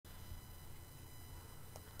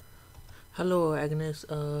Hello Agnes,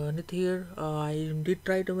 Nit here. I did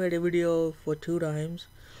try to make a video for 2 times,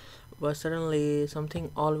 but suddenly something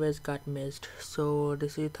always got missed. So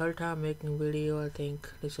this is third time making video. I think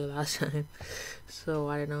this is the last time. So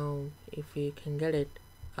I don't know if we can get it.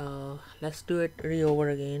 Let's do it over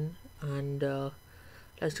again, and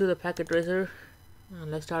let's do the packet tracer, and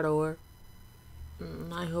let's start over.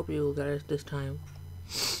 I hope you get it this time,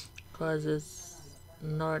 cause it's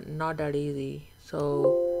not that easy.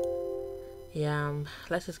 So yeah,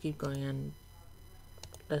 let's just keep going and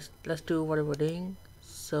let's do what we're doing.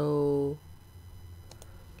 So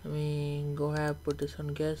let me go ahead, put this on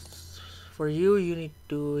guests. For you need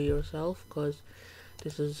to do yourself, because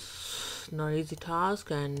this is not an easy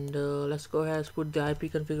task. And let's go ahead and put the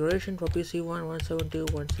IP configuration for PC1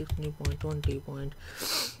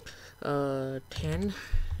 172.160.10,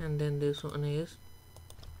 and then this one is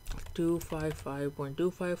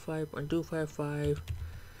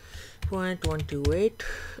 255.255.255.128,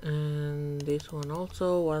 and this one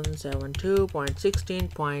also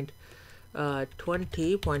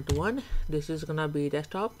 172.16.20.1. This is gonna be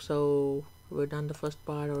desktop, so we're done the first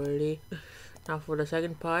part already. Now for the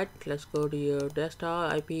second part, let's go to your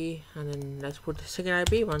desktop IP, and then let's put the second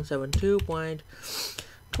IP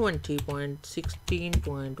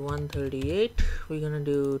 172.20.16.138. we're gonna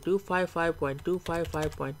do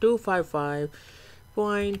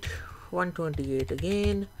 255.255.255.128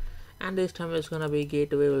 again, and this time it's gonna be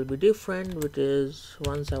gateway will be different, which is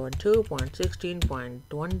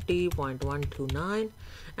 172.16.20.129,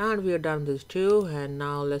 and we are done this too. And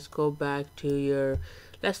now let's go back to your,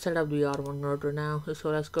 let's set up the R1 router now. So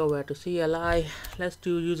let's go back to CLI. Let's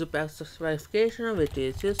do user access verification, which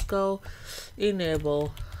is Cisco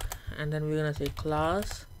enable, and then we're gonna say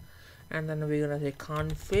class, and then we're gonna say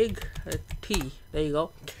config T. There you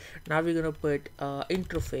go. Now we're gonna put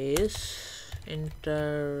interface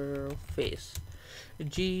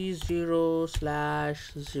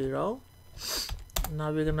G0/0.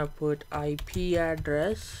 Now we're gonna put IP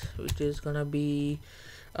address, which is gonna be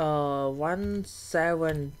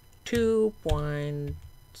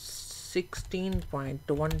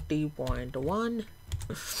 172.16.20.1,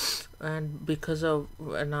 and because of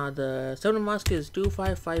now the server mask is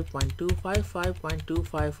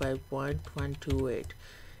 255.255.255.128.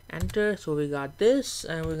 Enter. So we got this,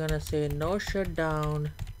 and we're gonna say no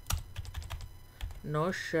shutdown,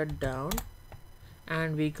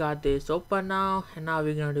 and we got this open now. And now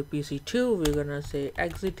we're gonna do PC2. We're gonna say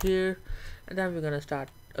exit here, and then we're gonna start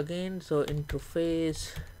again. So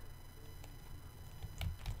interface,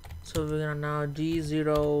 so we're gonna now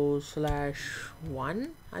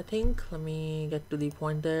G0/1, I think. Let me get to the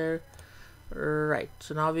point there. Right,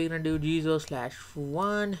 so now we're gonna do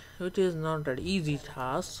G0/1, which is not an easy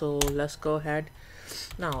task, so let's go ahead.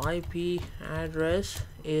 Now IP address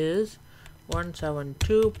is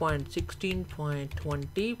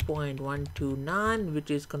 172.16.20.129,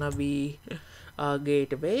 which is gonna be a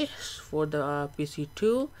gateway for the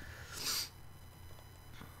PC2.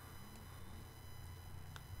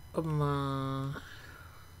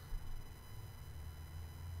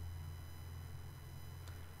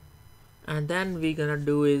 And then we're gonna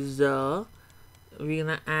do is we're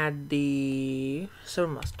gonna add the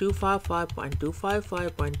server mask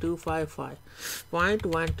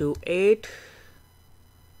 255.255.255.128,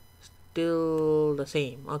 still the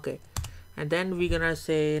same. Okay, and then we're gonna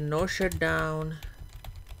say no shutdown,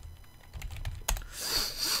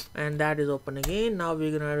 and that is open again. Now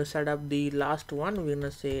we're gonna set up the last one. We're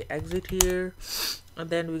gonna say exit here, and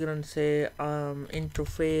then we're gonna say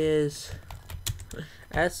interface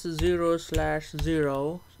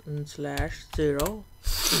S0/0/0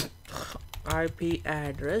 IP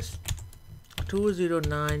address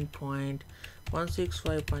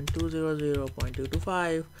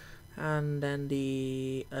 209.165.200.225, and then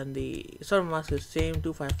the server mask is same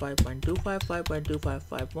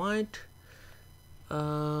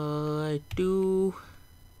 255.255.255.2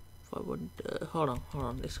 hold on,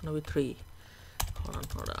 it's gonna be 3. Hold on,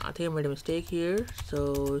 I think I made a mistake here.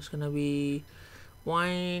 So it's gonna be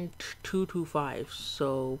 0.225,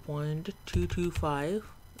 so 0.225,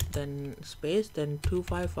 then space, then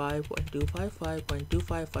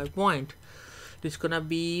 255.255.255 point. This is gonna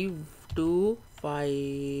be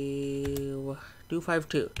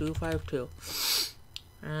 252,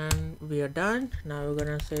 and we are done. Now we're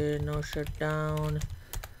gonna say no shutdown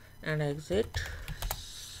and exit.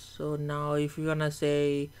 So now if you're gonna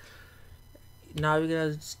say, now we're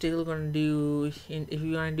gonna still gonna do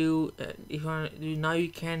now you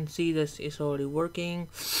can see this is already working.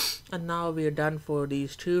 And now we are done for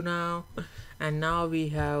these two now, and now we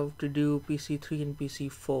have to do PC3 and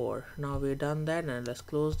PC4. Now we've done that, and let's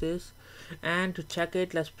close this, and to check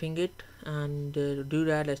it, let's ping it, and to do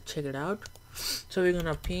that, let's check it out. So we're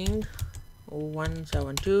gonna ping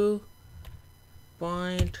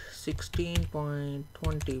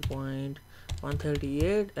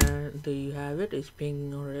 172.16.20.138, and there you have it. It's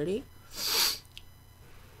pinging already,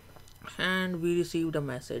 and we received a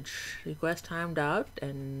message, request timed out,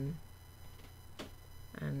 and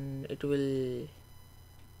it will,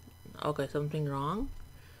 okay, something wrong.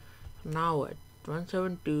 Now what?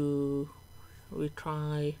 172, we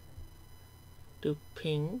try to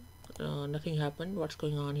ping, nothing happened. What's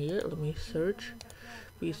going on here? Let me search.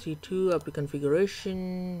 PC2 IP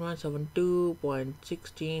configuration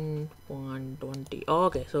 172.16.20.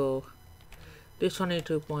 Okay, so this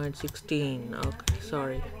 182.16. Okay,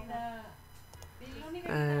 sorry,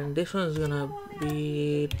 and this one is gonna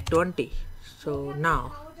be 20. So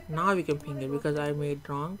now we can ping it because I made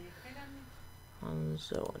wrong.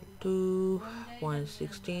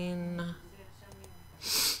 172.16.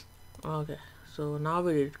 Okay, so now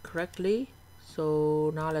we did it correctly.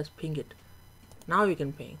 So now let's ping it. Now we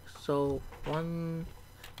can ping. So ping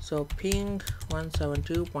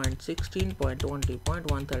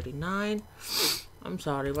 172.16.20.139. I'm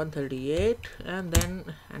sorry, 138, and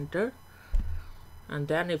then enter. And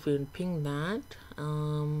then if we ping that,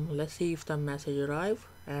 let's see if the message arrived,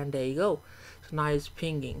 and there you go. So now it's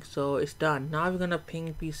pinging, so it's done. Now we're gonna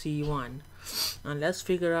ping PC1, and let's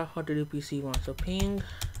figure out how to do PC1. So ping,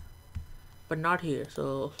 but not here,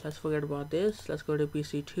 so let's forget about this. Let's go to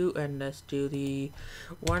PC2 and let's do the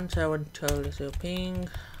 172. Let's say ping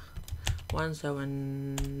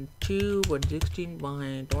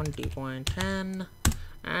 172.16.20.10,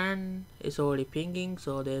 and it's already pinging,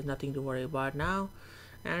 so there's nothing to worry about now,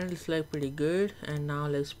 and it's like pretty good. And now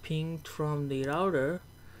let's ping from the router.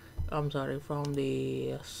 I'm sorry, from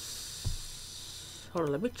the hold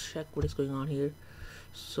on, let me check what is going on here.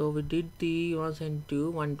 So we did the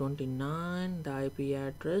 172.129, the IP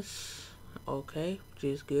address, okay, which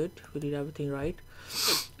is good. We did everything right.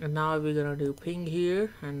 And now we're gonna do ping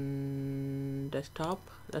here and desktop.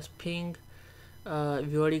 Let's ping. We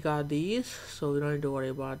already got these, so we don't need to worry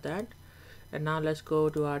about that. And now let's go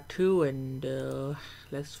to R2 and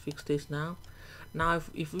let's fix this now. Now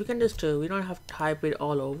if we can just we don't have to type it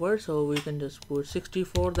all over, so we can just put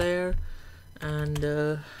 64 there, and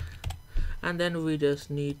then we just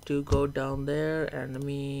need to go down there, and let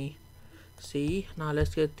me see. Now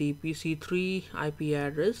let's get the PC3 IP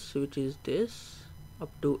address, which is this, up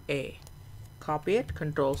to A. Copy it,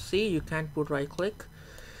 Control C. You can't put right click,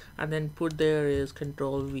 and then put there is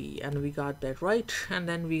Control V, and we got that right. And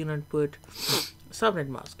then we're gonna put subnet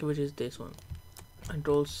mask, which is this one.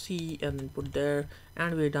 Control C and then put there,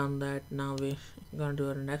 and we're done that. Now we're gonna do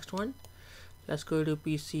the next one. Let's go to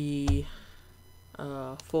PC4.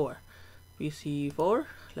 PC4.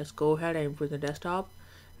 Let's go ahead and put the desktop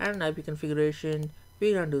and IP configuration.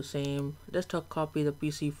 We're gonna do same. Desktop copy the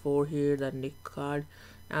PC4 here, that NIC card,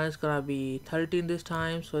 and it's gonna be 13 this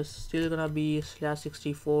time, so it's still gonna be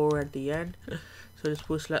 /64 at the end. So just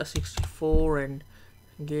put /64, and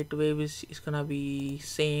gateway is gonna be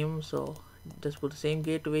same, so just put the same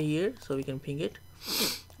gateway here so we can ping it.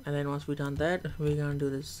 And then once we done that, we're gonna do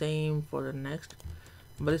the same for the next,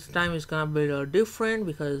 but this time it's gonna be a little different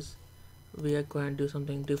because we are going to do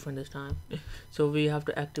something different this time. So we have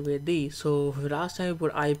to activate these. So last time we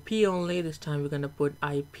put IP only, this time we're gonna put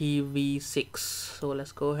IPv6. So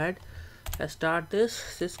let's go ahead, let's start this.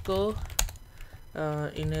 Cisco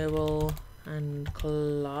enable and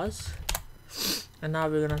class, and now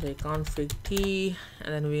we're gonna say config T,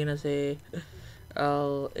 and then we're gonna say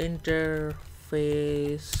interface,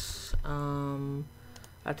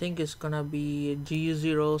 I think it's gonna be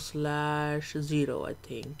G0/0, I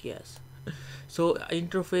think, yes. So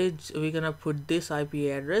interface, we're gonna put this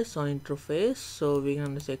IP address on interface, so we're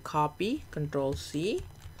gonna say copy, Control C,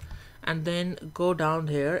 and then go down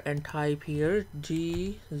here and type here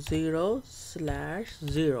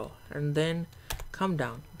G0/0, and then come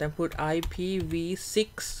down, then put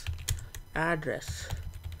IPv6 address,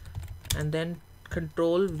 and then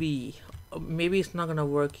Control V. Maybe it's not gonna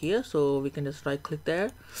work here, so we can just right click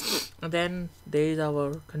there, and then there is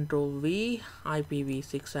our Control V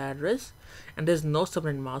IPv6 address, and there's no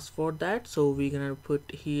subnet mask for that, so we're gonna put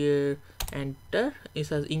here enter. It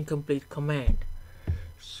says incomplete command,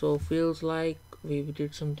 so feels like we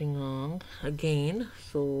did something wrong again,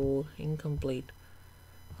 so incomplete.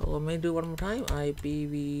 Let me do one more time.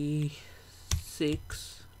 IPv6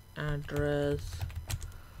 address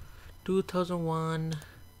 2001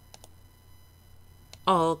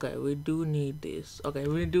 Oh, okay, we do need this. Okay,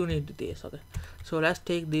 we do need this. Okay, so let's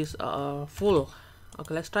take this full.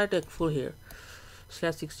 Okay, let's try to take full here.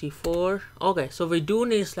 /64. Okay, so we do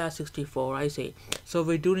need /64. I see. So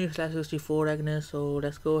we do need /64, Agnes. So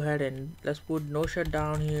let's go ahead and let's put no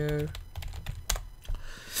shutdown here.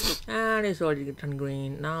 And it's already turned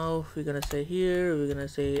green. Now we're gonna say here, we're gonna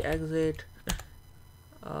say exit.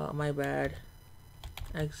 My bad.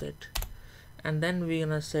 Exit. And then we're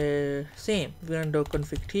gonna say same. We're gonna do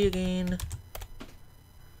config t again.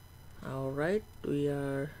 Alright, we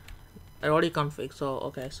are already config. So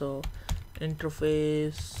okay, so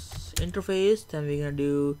interface, then we're gonna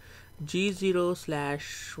do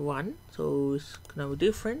G0/1. So it's gonna be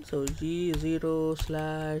different. So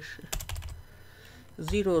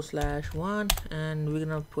G0/0/1, and we're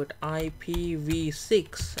gonna put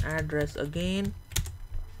IPv6 address again,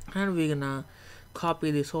 and we're gonna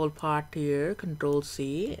copy this whole part here, Control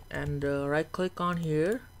C, and right click on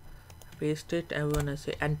here, paste it, and we're gonna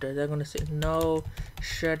say enter. They're gonna say no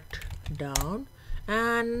shut down,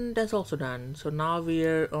 and that's also done. So now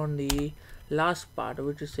we're on the last part,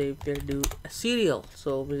 which is say we'll do a serial,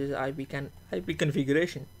 so which is IP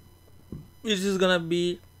configuration, which is gonna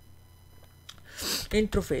be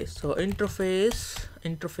interface. So interface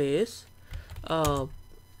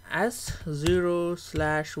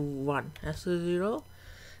S0/1, S0/1.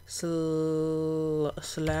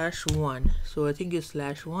 So I think it's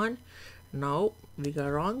 /1. No, we got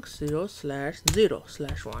wrong.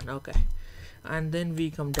 0/0/1. Okay, and then we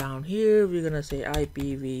come down here, we're gonna say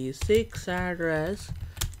IPv6 address,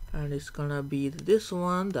 and it's gonna be this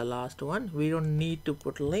one, the last one. We don't need to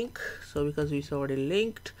put link, so because it's already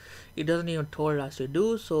linked, it doesn't even told us to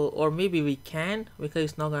do so. Or maybe we can, because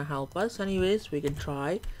it's not gonna help us anyways. We can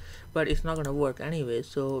try, but it's not gonna work anyway.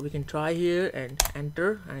 So we can try here and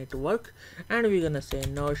enter, and it work. And we're gonna say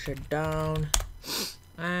no shutdown,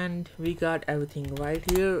 and we got everything right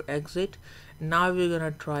here. Exit. Now we're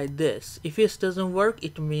gonna try this. If it doesn't work,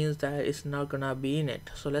 it means that it's not gonna be in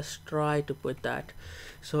it. So let's try to put that.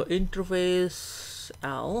 So interface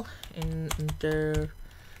L, interface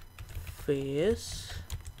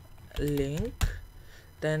link,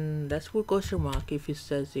 then let's put question mark if it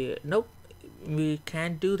says here. Nope, we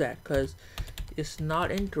can't do that because it's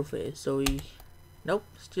not interface. So we, nope,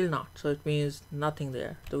 still not. So it means nothing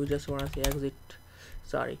there. So we just want to say exit.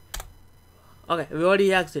 Sorry. Okay, we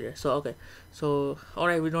already exited. So okay, so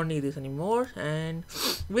alright, we don't need this anymore, and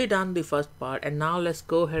we done the first part. And now let's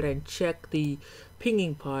go ahead and check the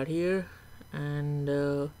pinging part here, and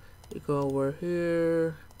we go over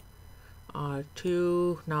here,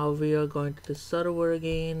 R2. Now we are going to the server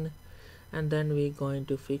again, and then we're going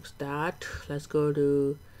to fix that. Let's go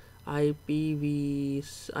to IP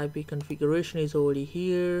configuration is already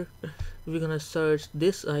here. We're gonna search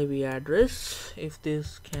this IP address if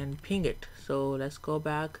this can ping it. So let's go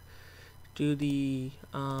back to the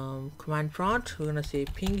command prompt. We're gonna say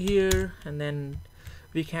ping here, and then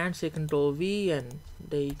we can say Control V, and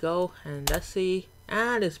there you go, and let's see,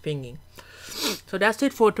 and it's pinging. So that's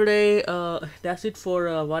it for today. That's it for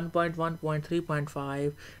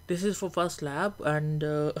 1.1.3.5. This is for first lab, and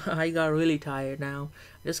I got really tired now.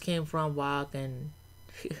 Just came from work and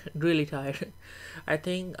really tired. I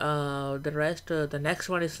think the next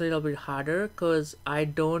one is a little bit harder because I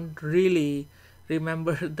don't really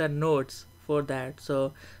remember the notes for that.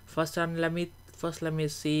 So first let me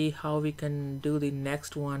see how we can do the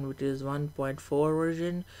next one, which is 1.4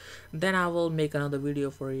 version. Then I will make another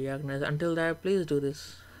video for you, Agnes. Until that, please do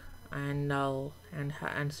this, and I'll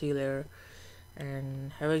see you later,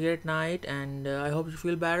 and have a great night, and I hope you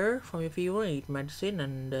feel better from your fever, eat medicine,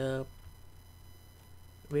 and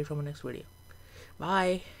wait for my next video.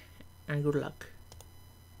 Bye, and good luck.